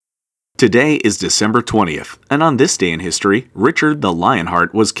Today is December 20th, and on this day in history, Richard the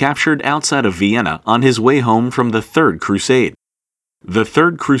Lionheart was captured outside of Vienna on his way home from the Third Crusade. The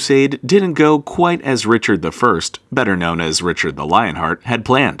Third Crusade didn't go quite as Richard I, better known as Richard the Lionheart, had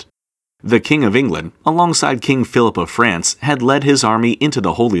planned. The King of England, alongside King Philip of France, had led his army into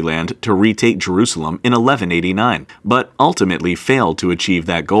the Holy Land to retake Jerusalem in 1189, but ultimately failed to achieve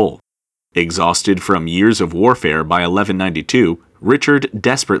that goal. Exhausted from years of warfare by 1192, Richard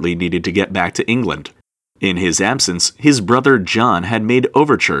desperately needed to get back to England. In his absence, his brother John had made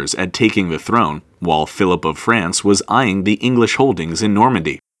overtures at taking the throne, while Philip of France was eyeing the English holdings in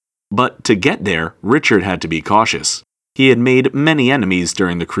Normandy. But to get there, Richard had to be cautious. He had made many enemies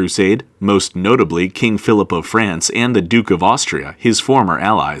during the Crusade, most notably King Philip of France and the Duke of Austria, his former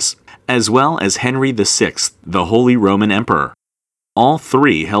allies, as well as Henry VI, the Holy Roman Emperor. All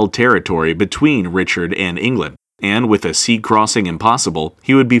three held territory between Richard and England, and with a sea crossing impossible,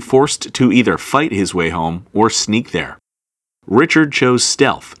 he would be forced to either fight his way home or sneak there. Richard chose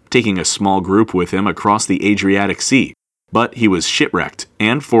stealth, taking a small group with him across the Adriatic Sea, but he was shipwrecked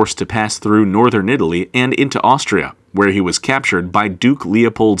and forced to pass through northern Italy and into Austria, where he was captured by Duke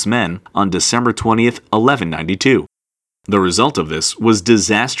Leopold's men on December 20th, 1192. The result of this was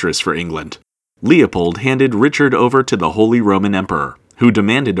disastrous for England. Leopold handed Richard over to the Holy Roman Emperor, who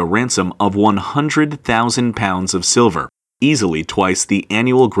demanded a ransom of 100,000 pounds of silver, easily twice the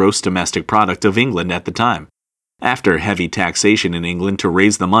annual gross domestic product of England at the time. After heavy taxation in England to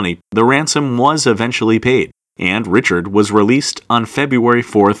raise the money, the ransom was eventually paid, and Richard was released on February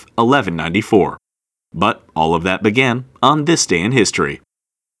 4th, 1194. But all of that began on this day in history.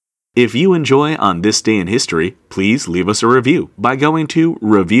 If you enjoy On This Day in History, please leave us a review by going to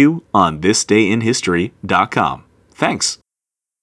reviewonThisDayInHistory.com. Thanks.